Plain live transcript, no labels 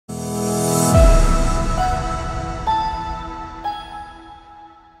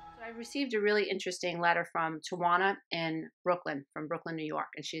received a really interesting letter from Tawana in Brooklyn, from Brooklyn, New York,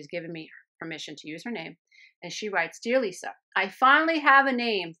 and she's given me permission to use her name. And she writes, "Dear Lisa, I finally have a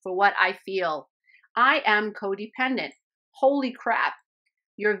name for what I feel. I am codependent. Holy crap.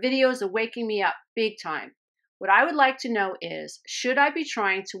 Your videos are waking me up big time. What I would like to know is, should I be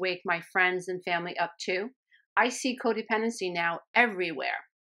trying to wake my friends and family up too? I see codependency now everywhere.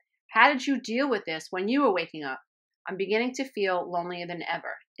 How did you deal with this when you were waking up? I'm beginning to feel lonelier than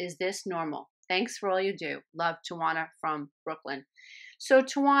ever. Is this normal? Thanks for all you do. Love, Tawana from Brooklyn." So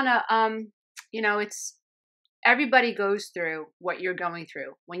Tawana, it's everybody goes through what you're going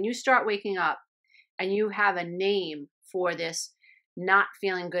through. When you start waking up and you have a name for this not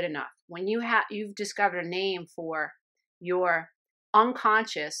feeling good enough, when you've discovered a name for your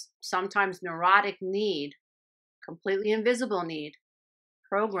unconscious, sometimes neurotic need, completely invisible need,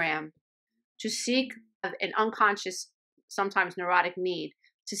 program to seek an unconscious, sometimes neurotic need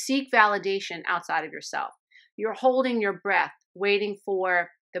to seek validation outside of yourself. You're holding your breath, waiting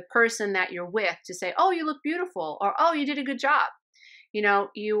for the person that you're with to say, "Oh, you look beautiful," or "Oh, you did a good job."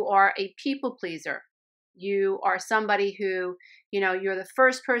 You are a people pleaser. You are somebody who, you're the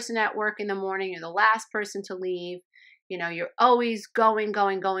first person at work in the morning. You're the last person to leave. You're always going,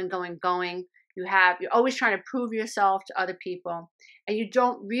 going, going, going, going. You're always trying to prove yourself to other people. And you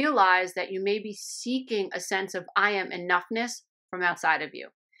don't realize that you may be seeking a sense of I am enoughness from outside of you.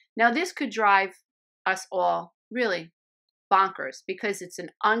 Now, this could drive us all really bonkers because it's an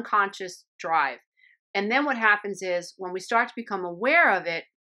unconscious drive. And then what happens is when we start to become aware of it,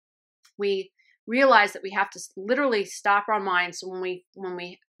 we realize that we have to literally stop our minds. So when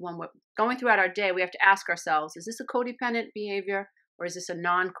we're going throughout our day, we have to ask ourselves, is this a codependent behavior or is this a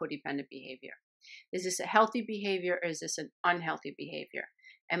non-codependent behavior? Is this a healthy behavior or is this an unhealthy behavior?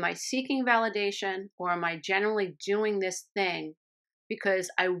 Am I seeking validation or am I generally doing this thing because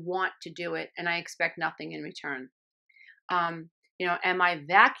I want to do it and I expect nothing in return? Am I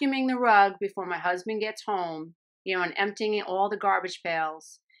vacuuming the rug before my husband gets home, and emptying all the garbage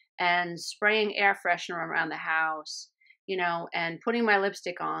pails and spraying air freshener around the house, and putting my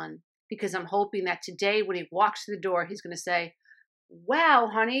lipstick on because I'm hoping that today when he walks through the door, he's going to say, "Wow,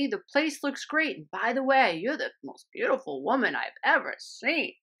 honey, the place looks great. And by the way, you're the most beautiful woman I've ever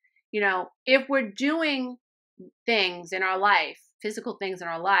seen." If we're doing things in our life, physical things in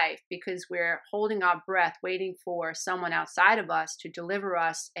our life, because we're holding our breath, waiting for someone outside of us to deliver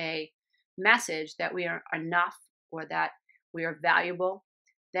us a message that we are enough or that we are valuable,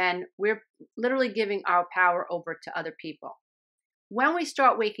 then we're literally giving our power over to other people. When we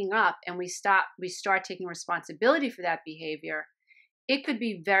start waking up and we start taking responsibility for that behavior, it could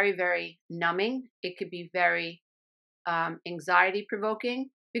be very, very numbing. It could be very anxiety provoking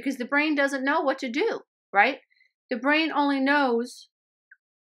because the brain doesn't know what to do, right? The brain only knows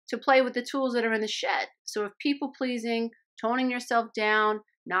to play with the tools that are in the shed. So if people pleasing, toning yourself down,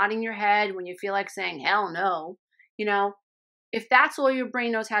 nodding your head when you feel like saying, "Hell no," if that's all your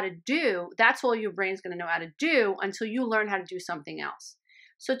brain knows how to do, that's all your brain's going to know how to do until you learn how to do something else.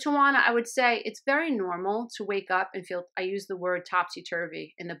 So Tawana, I would say it's very normal to wake up and feel, I use the word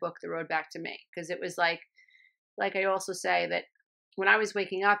topsy-turvy in the book, The Road Back to Me, because it was like I also say that when I was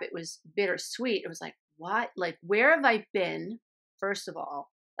waking up, it was bittersweet. It was like, what? Like, where have I been, first of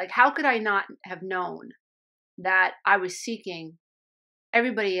all? Like, how could I not have known that I was seeking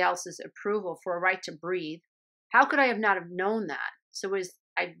everybody else's approval for a right to breathe? How could I have not have known that? So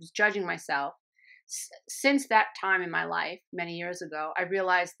I was judging myself. Since that time in my life, many years ago, I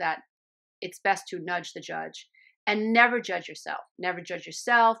realized that it's best to nudge the judge and never judge yourself. Never judge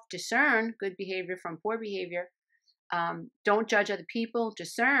yourself. Discern good behavior from poor behavior. Don't judge other people.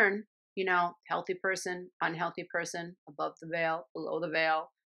 Discern, healthy person, unhealthy person, above the veil, below the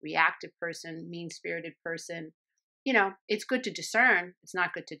veil, reactive person, mean-spirited person. It's good to discern. It's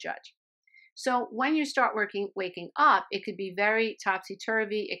not good to judge. So when you start waking up, it could be very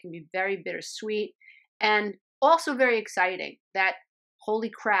topsy-turvy. It can be very bittersweet and also very exciting that, holy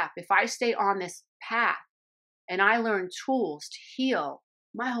crap, if I stay on this path and I learn tools to heal,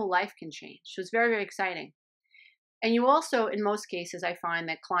 my whole life can change. So it's very, very exciting. And you also, in most cases, I find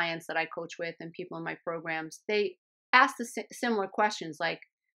that clients that I coach with and people in my programs, they ask the similar questions like,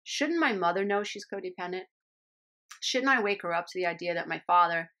 shouldn't my mother know she's codependent? Shouldn't I wake her up to the idea that my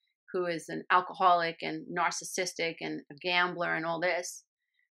father, who is an alcoholic and narcissistic and a gambler and all this,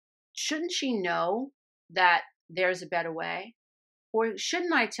 shouldn't she know that there's a better way? Or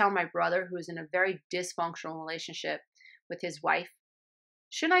shouldn't I tell my brother, who is in a very dysfunctional relationship with his wife,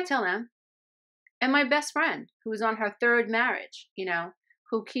 shouldn't I tell them? And my best friend, who is on her third marriage,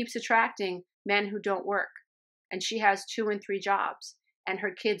 who keeps attracting men who don't work, and she has 2 and 3 jobs. and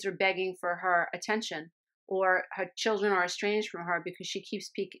her kids are begging for her attention, or her children are estranged from her because she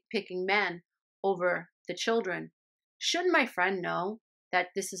keeps picking men over the children. Shouldn't my friend know that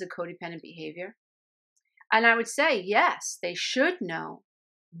this is a codependent behavior? And I would say, yes, they should know,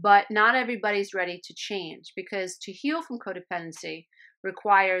 but not everybody's ready to change, because to heal from codependency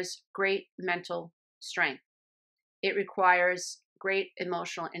requires great mental strength. It requires great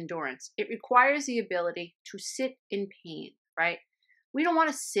emotional endurance. It requires the ability to sit in pain, right? We don't want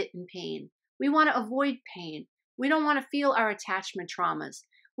to sit in pain. We want to avoid pain. We don't want to feel our attachment traumas.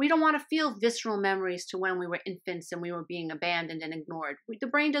 We don't want to feel visceral memories to when we were infants and we were being abandoned and ignored. The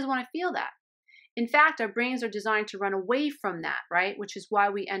brain doesn't want to feel that. In fact, our brains are designed to run away from that, right? Which is why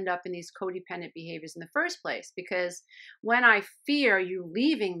we end up in these codependent behaviors in the first place. Because when I fear you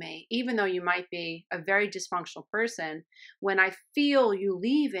leaving me, even though you might be a very dysfunctional person, when I feel you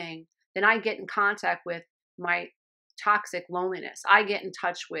leaving, then I get in contact with my toxic loneliness. I get in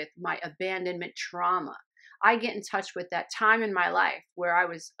touch with my abandonment trauma. I get in touch with that time in my life where I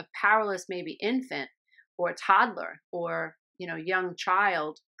was a powerless, maybe infant or a toddler or young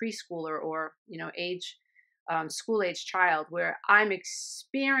child, preschooler, or school age child, where I'm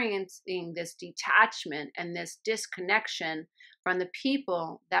experiencing this detachment and this disconnection from the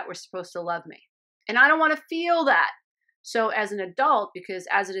people that were supposed to love me, and I don't want to feel that. So as an adult, because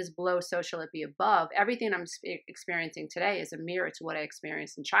as it is below, so shall it be above, everything I'm experiencing today is a mirror to what I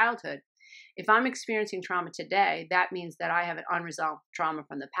experienced in childhood. If I'm experiencing trauma today, that means that I have an unresolved trauma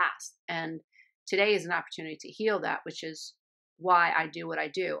from the past, and today is an opportunity to heal that, which is why I do what I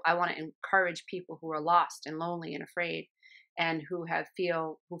do. I want to encourage people who are lost and lonely and afraid, and who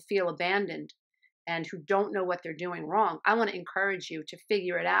feel abandoned and who don't know what they're doing wrong. I want to encourage you to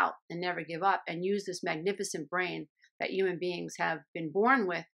figure it out and never give up, and use this magnificent brain that human beings have been born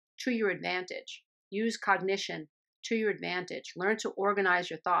with to your advantage. Use cognition to your advantage. Learn to organize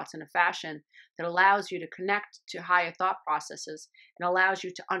your thoughts in a fashion that allows you to connect to higher thought processes and allows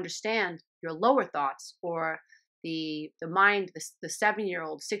you to understand your lower thoughts, or the mind, the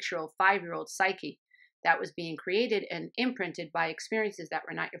 7-year-old, 6-year-old, 5-year-old psyche that was being created and imprinted by experiences that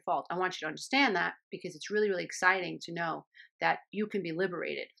were not your fault. I want you to understand that, because it's really, really exciting to know that you can be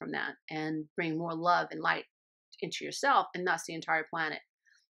liberated from that and bring more love and light into yourself, and thus the entire planet.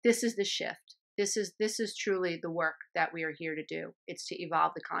 This is the shift. This is truly the work that we are here to do. It's to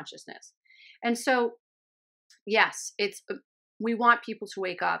evolve the consciousness. And so, yes, we want people to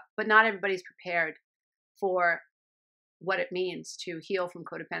wake up, but not everybody's prepared for what it means to heal from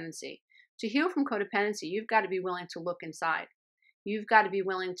codependency. To heal from codependency, you've got to be willing to look inside. You've got to be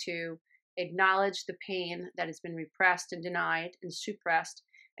willing to acknowledge the pain that has been repressed and denied and suppressed.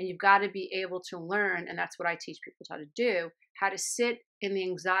 And you've got to be able to learn, and that's what I teach people how to do, how to sit in the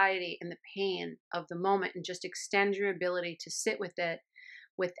anxiety and the pain of the moment and just extend your ability to sit with it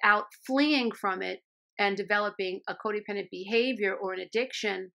without fleeing from it and developing a codependent behavior or an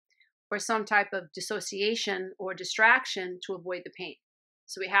addiction or some type of dissociation or distraction to avoid the pain.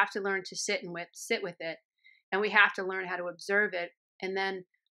 So we have to learn to sit with it, and we have to learn how to observe it and then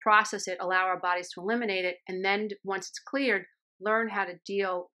process it, allow our bodies to eliminate it, and then once it's cleared, learn how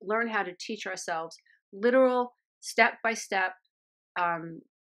to teach ourselves literal step-by-step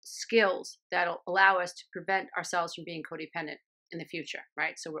skills that'll allow us to prevent ourselves from being codependent in the future,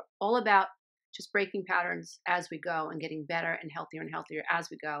 right? So we're all about just breaking patterns as we go and getting better and healthier as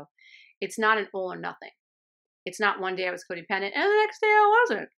we go. It's not an all or nothing. It's not one day I was codependent and the next day I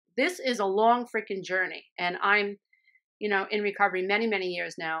wasn't. This is a long freaking journey. And I'm, in recovery many, many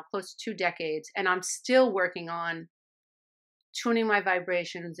years now, close to 2 decades. And I'm still working on tuning my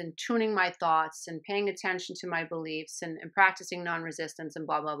vibrations and tuning my thoughts and paying attention to my beliefs and practicing non-resistance and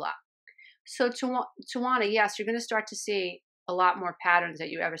blah, blah, blah. So Tawana, yes, you're going to start to see a lot more patterns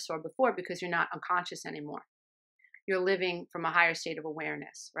that you ever saw before, because you're not unconscious anymore. You're living from a higher state of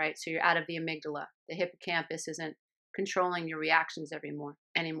awareness, right? So you're out of the amygdala. The hippocampus isn't controlling your reactions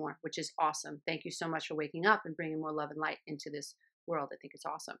anymore, which is awesome. Thank you so much for waking up and bringing more love and light into this world. I think it's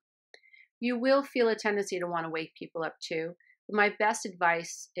awesome. You will feel a tendency to want to wake people up too. But my best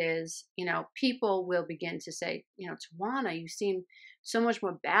advice is, people will begin to say, Tawana, you seem so much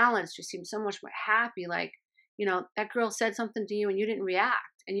more balanced. You seem so much more happy. Like, that girl said something to you and you didn't react.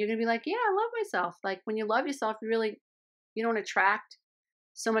 And you're going to be like, yeah, I love myself. Like, when you love yourself, you don't attract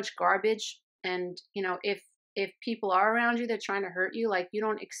so much garbage. And, if people are around you, they're trying to hurt you, like, you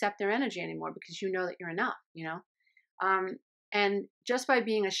don't accept their energy anymore, because you know that you're enough, and just by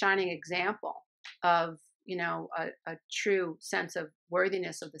being a shining example of, a true sense of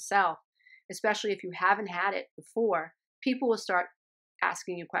worthiness of the self, especially if you haven't had it before, people will start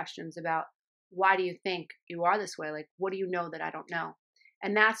asking you questions about, why do you think you are this way? Like, what do you know that I don't know?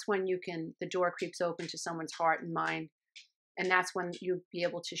 And that's when the door creeps open to someone's heart and mind. And that's when you'll be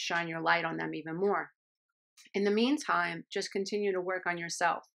able to shine your light on them even more. In the meantime, just continue to work on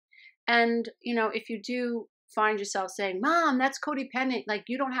yourself. And, if you do find yourself saying, Mom, that's codependent. Like,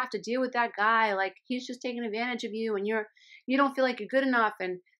 you don't have to deal with that guy. Like, he's just taking advantage of you and you don't feel like you're good enough.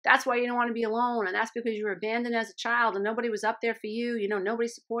 And that's why you don't want to be alone. And that's because you were abandoned as a child and nobody was up there for you. Nobody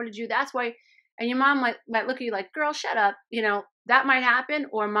supported you. That's why. And your mom might look at you like, girl, shut up. That might happen.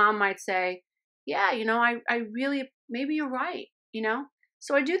 Or mom might say, yeah, I really, maybe you're right.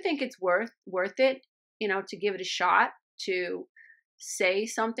 So I do think it's worth it, to give it a shot, to say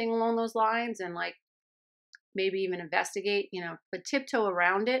something along those lines and like maybe even investigate, but tiptoe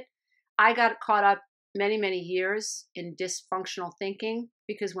around it. I got caught up many, many years in dysfunctional thinking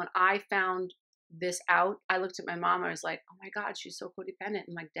because when I found this out, I looked at my mom. I was like, oh my God, she's so codependent.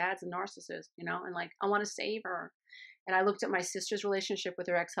 And like, dad's a narcissist, and like, I want to save her. And I looked at my sister's relationship with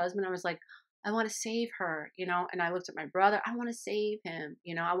her ex-husband. I was like, I want to save her, and I looked at my brother. I want to save him.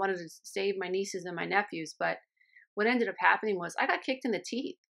 I wanted to save my nieces and my nephews. But what ended up happening was I got kicked in the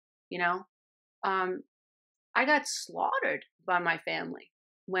teeth, I got slaughtered by my family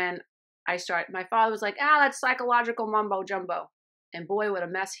when I started. My father was like, that's psychological mumbo jumbo. And boy, what a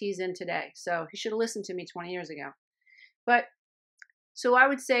mess he's in today. So he should have listened to me 20 years ago. But so I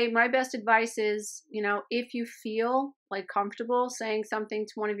would say my best advice is, if you feel like comfortable saying something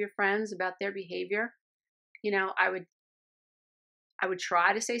to one of your friends about their behavior, I would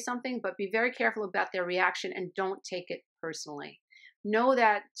try to say something, but be very careful about their reaction and don't take it personally. Know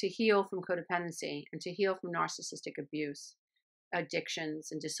that to heal from codependency and to heal from narcissistic abuse, addictions,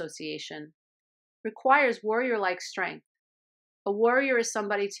 and dissociation requires warrior-like strength. A warrior is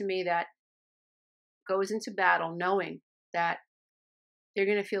somebody to me that goes into battle knowing that they're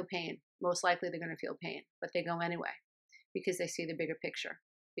going to feel pain. Most likely they're going to feel pain, but they go anyway because they see the bigger picture,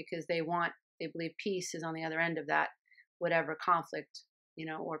 because they believe peace is on the other end of that, whatever conflict,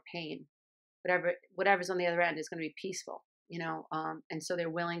 or pain, whatever's on the other end is going to be peaceful, and so they're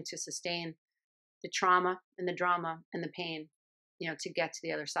willing to sustain the trauma and the drama and the pain, to get to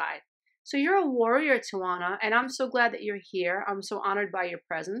the other side. So you're a warrior, Tawana, and I'm so glad that you're here. I'm so honored by your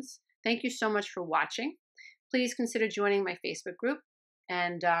presence. Thank you so much for watching. Please consider joining my Facebook group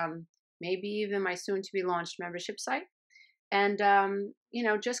and maybe even my soon-to-be-launched membership site. And,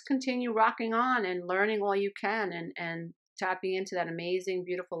 just continue rocking on and learning all you can and tapping into that amazing,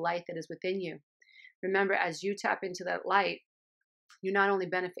 beautiful light that is within you. Remember, as you tap into that light, you not only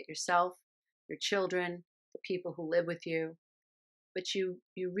benefit yourself, your children, the people who live with you, but you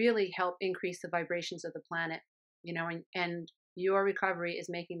really help increase the vibrations of the planet, and your recovery is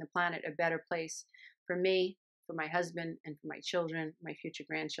making the planet a better place for me, for my husband, and for my children, my future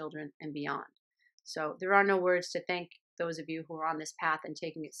grandchildren, and beyond. So there are no words to thank those of you who are on this path and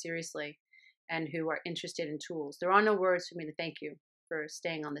taking it seriously and who are interested in tools. There are no words for me to thank you for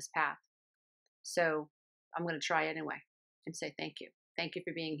staying on this path. So I'm going to try anyway and say thank you. Thank you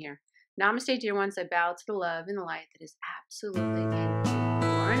for being here. Namaste, dear ones. I bow to the love and the light that is absolutely in you.